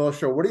me in the middle of the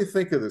show, "What do you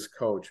think of this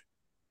coach?"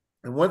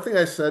 And one thing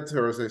I said to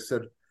her is, I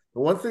said, the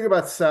one thing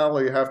about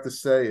Sally you have to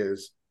say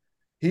is,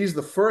 he's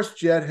the first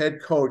Jet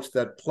head coach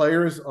that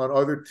players on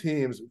other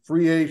teams,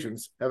 free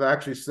agents, have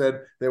actually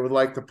said they would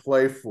like to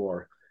play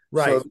for.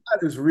 Right. So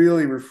that is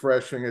really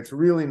refreshing. It's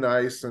really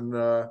nice. And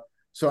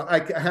so I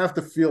have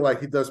to feel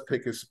like he does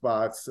pick his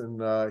spots,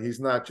 and he's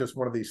not just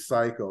one of these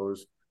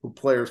psychos who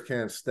players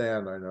can't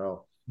stand, I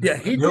know. Yeah,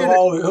 he'll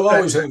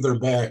always have their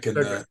back in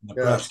the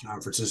press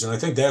conferences. And I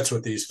think that's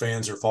what these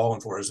fans are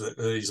falling for, is that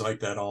he's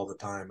like that all the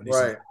time. And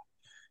he's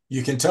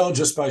you can tell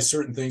just by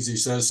certain things he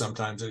says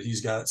sometimes that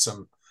he's got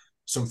some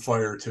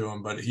fire to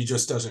him, but he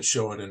just doesn't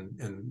show it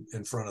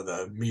in front of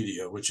the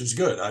media, which is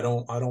good. I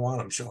don't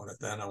want him showing it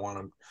then. I want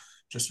him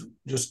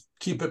just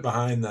keep it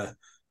behind the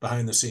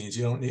scenes.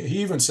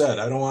 He even said,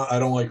 I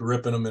don't like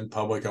ripping them in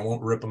public. I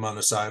won't rip them on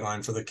the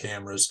sideline for the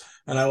cameras.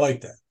 And I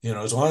like that,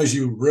 as long as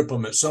you rip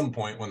them at some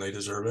point when they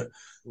deserve it.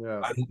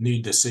 Yeah. I don't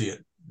need to see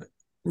it.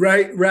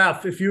 Right.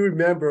 Ralph, if you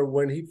remember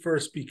when he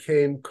first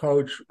became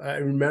coach, I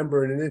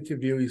remember in an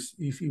interview,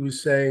 he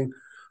was saying,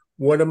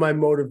 one of my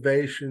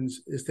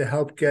motivations is to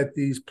help get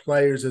these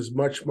players as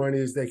much money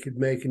as they could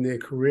make in their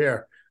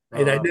career.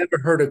 And I never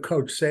heard a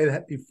coach say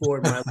that before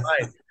in my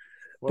life.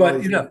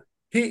 Well, but,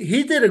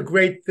 he did a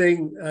great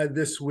thing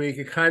this week.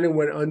 It kind of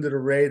went under the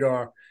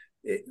radar.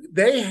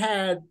 They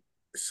had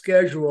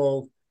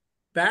scheduled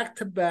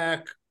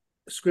back-to-back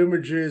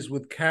scrimmages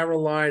with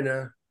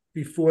Carolina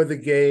before the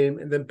game,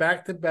 and then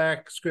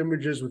back-to-back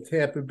scrimmages with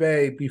Tampa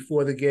Bay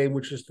before the game,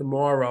 which is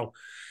tomorrow.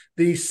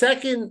 The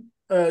second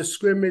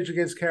scrimmage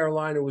against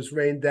Carolina was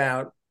rained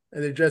out,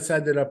 and they just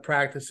ended up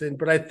practicing.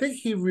 But I think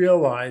he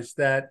realized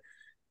that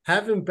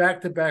having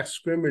back-to-back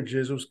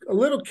scrimmages was a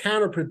little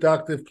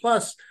counterproductive.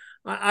 Plus,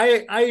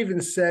 I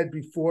even said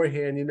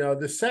beforehand,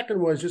 the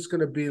second one is just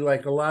going to be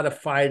like a lot of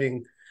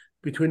fighting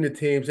between the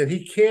teams. And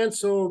he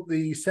canceled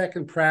the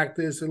second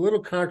practice, a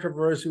little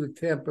controversy with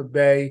Tampa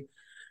Bay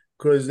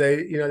because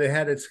they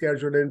had it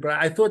scheduled in. But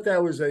I thought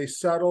that was a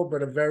subtle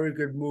but a very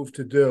good move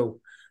to do.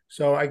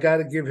 So I got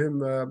to give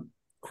him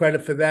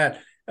credit for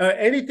that.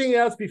 Anything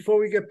else before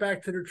we get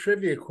back to the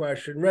trivia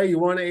question? Ray, you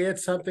want to add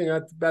something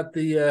about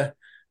the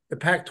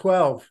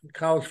Pac-12,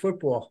 college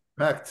football?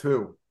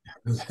 Pac-2.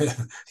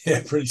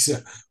 Yeah, pretty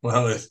soon.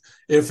 Well,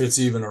 if it's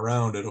even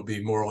around, it'll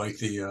be more like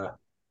the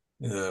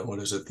what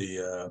is it,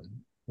 the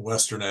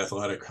Western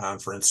Athletic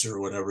Conference or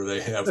whatever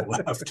they have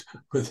left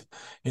with,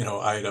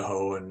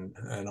 Idaho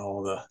and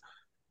all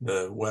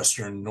the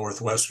Western,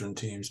 Northwestern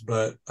teams.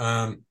 But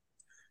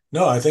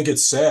no, I think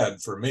it's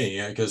sad for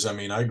me because,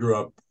 I grew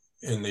up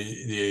in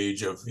the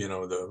age of,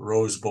 the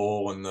Rose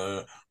Bowl and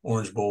the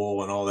Orange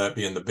Bowl and all that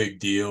being the big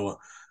deal.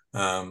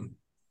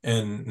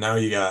 And now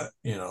you got,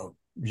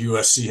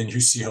 USC and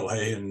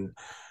UCLA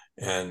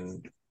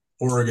and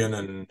Oregon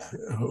and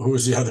who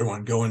was the other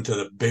one going to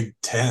the Big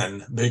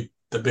Ten, the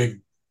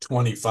Big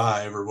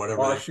 25 or whatever.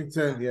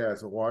 Washington, yeah,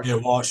 it's a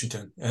Washington. Yeah,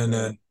 Washington, and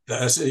then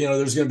that's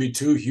there's going to be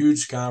two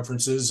huge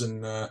conferences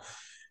and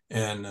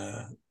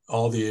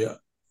all the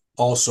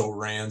also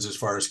rans as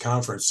far as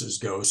conferences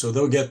go, so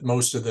they'll get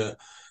most of the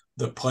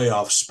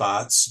playoff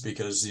spots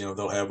because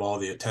they'll have all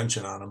the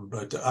attention on them.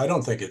 But I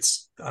don't think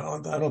it's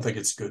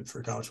good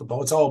for college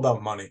football. It's all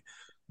about money.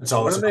 It's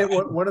all.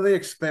 When are they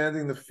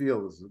expanding the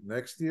field? Is it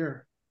next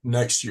year?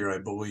 Next year, I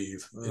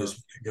believe, is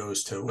it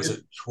goes to. Was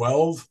it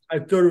 12? I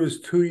thought it was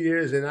 2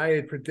 years, and I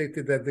had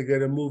predicted that they're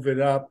going to move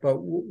it up, but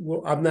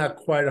I'm not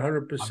quite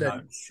 100%. I'm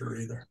not sure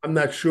either. I'm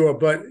not sure,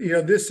 but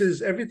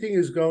everything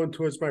is going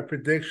towards my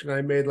prediction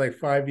I made like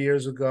 5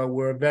 years ago,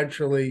 where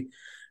eventually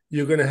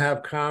you're going to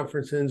have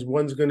conferences.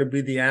 One's going to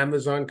be the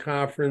Amazon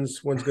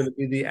conference. One's going to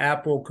be the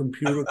Apple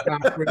computer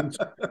conference.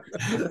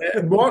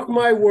 Mark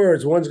my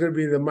words, one's going to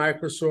be the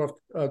Microsoft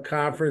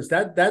conference.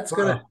 That's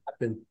going to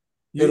happen.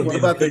 What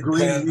about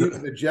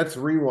the Jets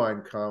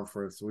Rewind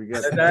Conference? We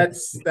get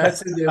that's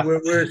in there.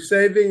 We're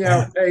saving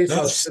our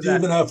pesos.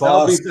 Stephen F.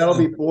 Austin. That'll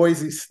be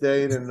Boise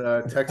State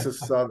and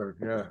Texas Southern.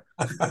 Yeah.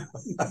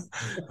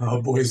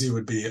 Oh, Boise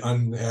would be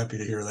unhappy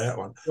to hear that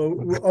one.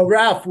 Well,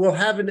 Ralph, we'll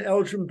have an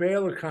Elgin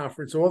Baylor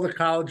conference. All the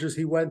colleges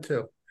he went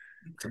to,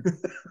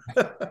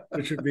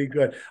 which would be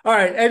good. All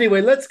right.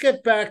 Anyway, let's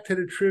get back to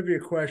the trivia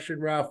question,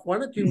 Ralph. Why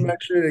don't you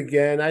mention it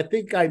again? I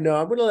think I know.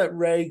 I'm going to let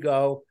Ray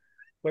go.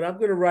 But I'm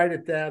going to write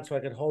it down so I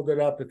can hold it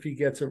up if he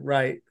gets it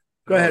right.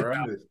 Go ahead.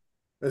 Right.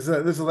 This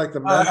is like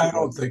the. I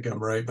don't think I'm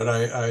right, but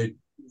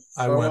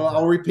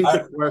I'll repeat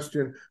the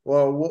question.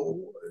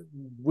 Well,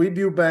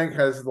 Webu Bank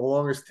has the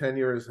longest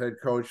tenure as head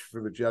coach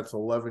for the Jets,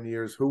 11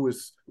 years. Who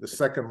is the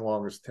second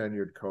longest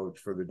tenured coach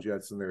for the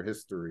Jets in their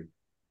history?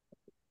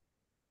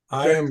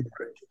 I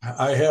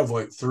have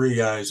like three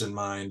guys in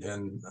mind,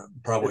 and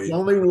probably it's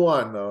only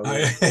one though.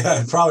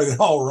 Probably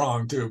they're all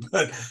wrong too.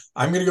 But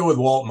I'm going to go with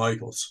Walt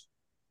Michaels.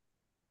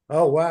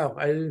 Oh, wow.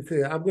 I didn't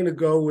think. I'm going to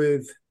go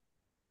with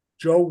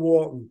Joe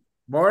Walton.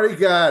 Marty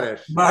got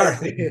it.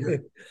 Marty.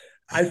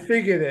 I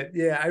figured it.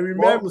 Yeah, I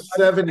remember. Walton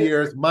 7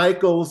 years,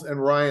 Michaels and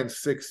Ryan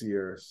 6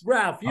 years.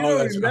 Ralph, you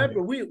don't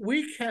remember. Funny.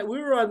 We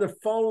were on the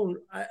phone.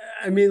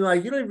 I mean,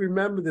 like, you don't even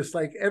remember this,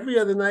 like every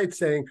other night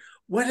saying,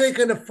 when are they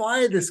going to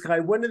fire this guy?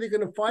 When are they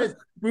going to fire?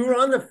 We were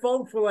on the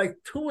phone for like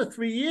 2 or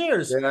 3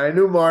 years. And I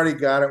knew Marty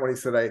got it when he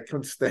said, I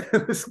couldn't stand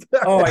this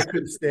guy. Oh, I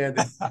couldn't stand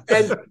it.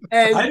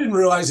 And I didn't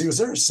realize he was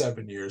there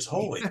 7 years.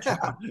 Holy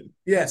cow.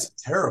 Yes.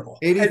 That's terrible.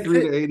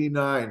 83 to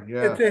 89.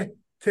 Yeah.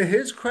 To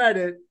his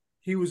credit,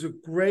 he was a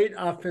great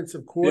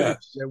offensive coordinator.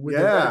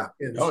 Yes.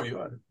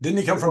 Didn't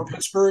he come from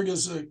Pittsburgh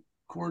as a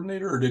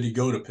coordinator, or did he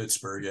go to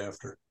Pittsburgh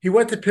after? He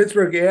went to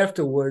Pittsburgh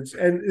afterwards.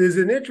 And there's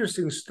an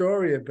interesting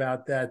story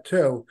about that,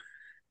 too.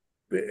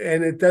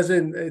 And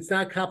it's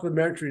not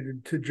complimentary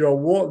to Joe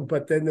Walton,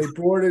 but then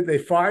they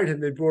fired him,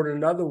 they brought in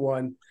another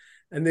one,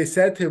 and they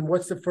said to him,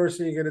 what's the first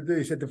thing you're going to do?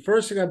 He said, the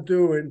first thing I'm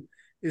doing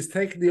is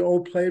taking the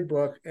old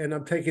playbook and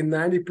I'm taking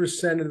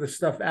 90% of the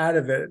stuff out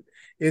of it.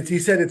 He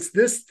said, it's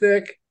this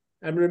thick,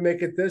 I'm going to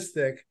make it this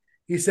thick.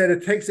 He said,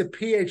 it takes a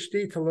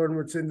PhD to learn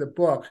what's in the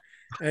book,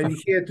 and you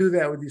can't do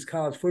that with these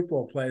college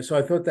football players. So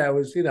I thought that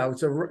was,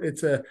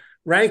 it's a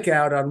rank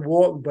out on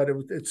Walton, but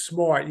it's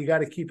smart. You got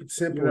to keep it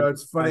simple.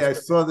 It's funny. I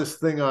saw this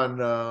thing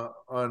on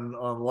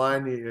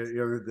online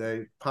the other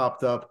day,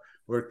 popped up,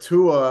 where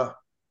Tua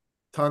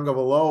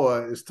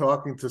Tagovailoa is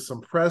talking to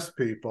some press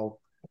people,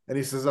 and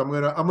he says, "I'm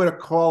gonna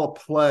call a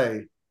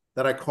play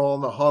that I call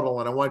in the huddle,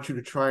 and I want you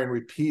to try and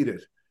repeat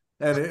it."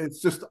 And it's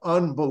just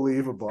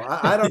unbelievable.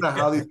 I don't know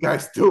how these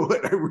guys do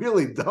it. I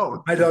really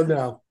don't. I don't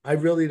know. I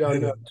really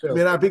don't know, too. I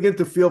mean, I begin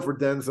to feel for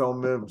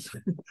Denzel Mims.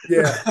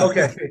 Yeah,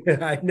 okay.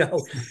 I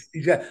know.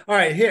 Exactly. All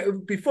right, here,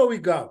 before we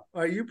go,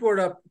 you brought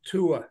up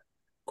Tua,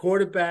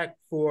 quarterback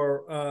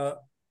for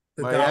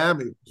the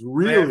Miami. Is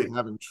really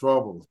having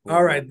trouble.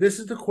 All right, this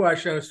is the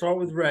question. I'll start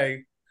with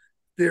Ray.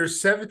 There's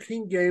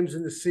 17 games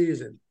in the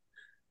season.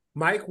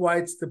 Mike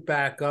White's the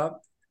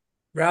backup.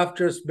 Ralph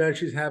just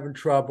mentioned he's having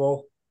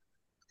trouble.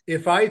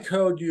 If I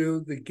told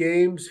you the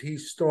games he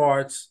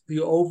starts,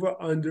 the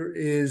over-under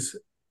is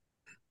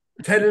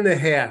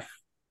 10.5,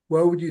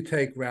 what would you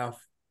take, Ralph?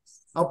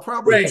 I'll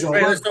probably Ray,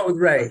 let's start with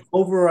Ray.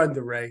 Over or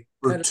under, Ray?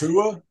 For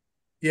Tua?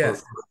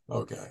 Yes.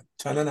 Okay.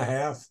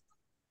 10.5.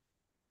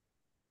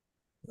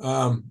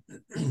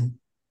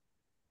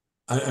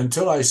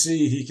 Until I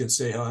see he can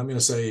say, I'm going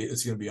to say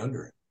it's going to be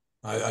under it.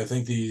 I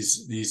think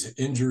these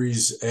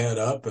injuries add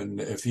up, and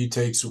if he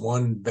takes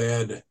one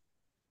bad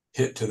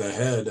hit to the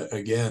head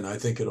again, I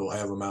think it'll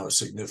have them out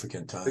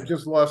significant They time.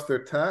 just lost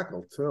their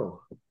tackle too.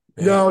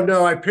 Yeah.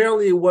 No.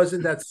 Apparently, it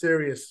wasn't that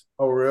serious.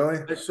 Oh,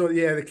 really? So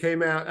yeah, they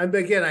came out, and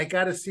again, I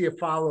got to see a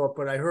follow up,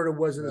 but I heard it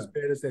wasn't as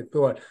bad as they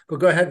thought. But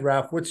go ahead,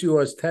 Ralph. What's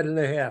yours?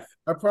 10.5.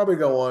 I'd probably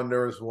go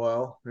under as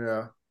well.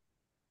 Yeah.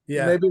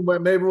 Yeah. Maybe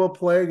we'll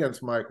play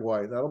against Mike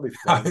White. That'll be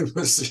fun. I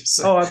was just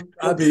saying,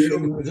 I'll be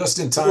just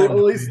in time.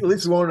 Well, at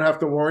least we won't have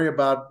to worry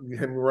about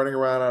him running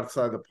around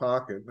outside the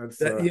pocket.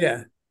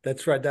 Yeah,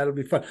 that's right. That'll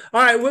be fun.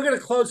 All right, we're going to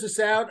close this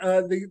out.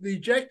 The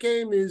Jet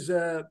game is,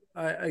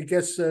 I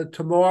guess,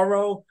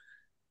 tomorrow.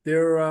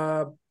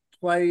 They're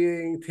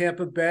playing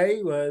Tampa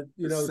Bay.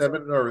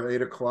 7 or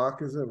 8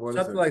 o'clock, is it? What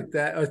something is it? like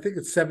that. I think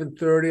it's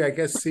 7:30. I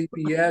guess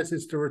CBS.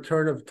 It's the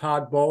return of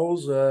Todd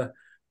Bowles,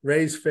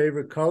 Ray's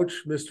favorite coach,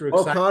 Mr.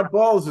 Well, Exciting. Todd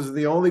Bowles is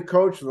the only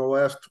coach in the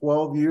last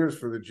 12 years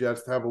for the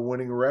Jets to have a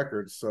winning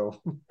record.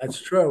 So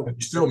that's true.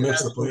 He still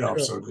missed the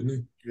playoffs, so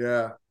didn't he?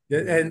 Yeah.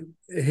 And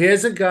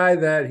here's a guy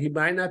that he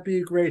might not be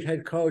a great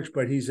head coach,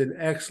 but he's an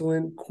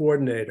excellent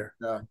coordinator.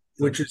 Yeah.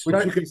 Which you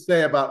can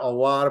say about a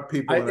lot of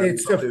people.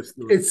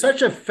 It's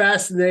such a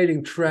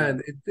fascinating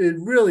trend. It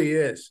really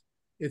is.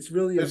 It's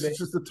really amazing. It's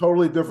just a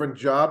totally different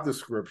job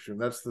description.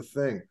 That's the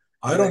thing.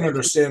 I don't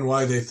understand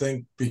why they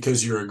think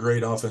because you're a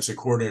great offensive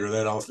coordinator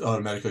that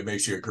automatically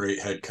makes you a great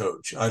head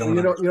coach. I don't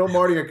know. You know,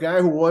 Marty, a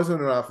guy who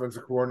wasn't an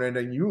offensive coordinator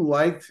and you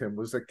liked him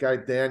was that guy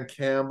Dan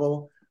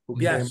Campbell, who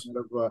came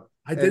out of.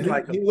 I did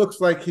like him. He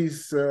looks like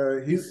he's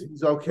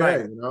okay.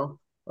 Right. You know,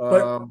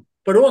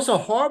 but also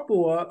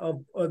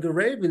Harbaugh of the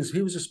Ravens,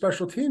 he was a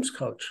special teams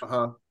coach.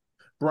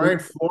 Brian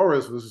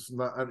Flores was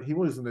not. He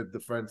wasn't a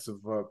defensive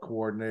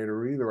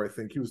coordinator either. I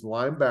think he was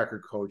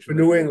linebacker coach for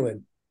New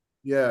England.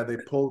 Yeah, they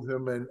pulled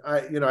him, and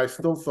I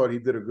still thought he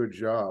did a good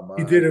job.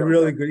 He did a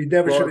really good. He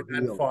never should have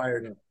gotten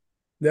fired. Yeah.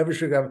 Never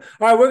should have.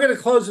 All right, we're going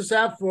to close this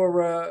out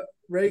for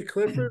Ray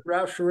Clifford,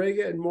 Ralph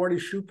Schrager, and Marty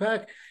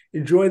Shupak.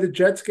 Enjoy the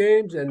Jets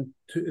games, and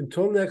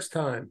until next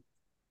time.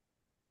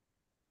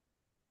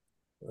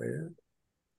 Oh, yeah.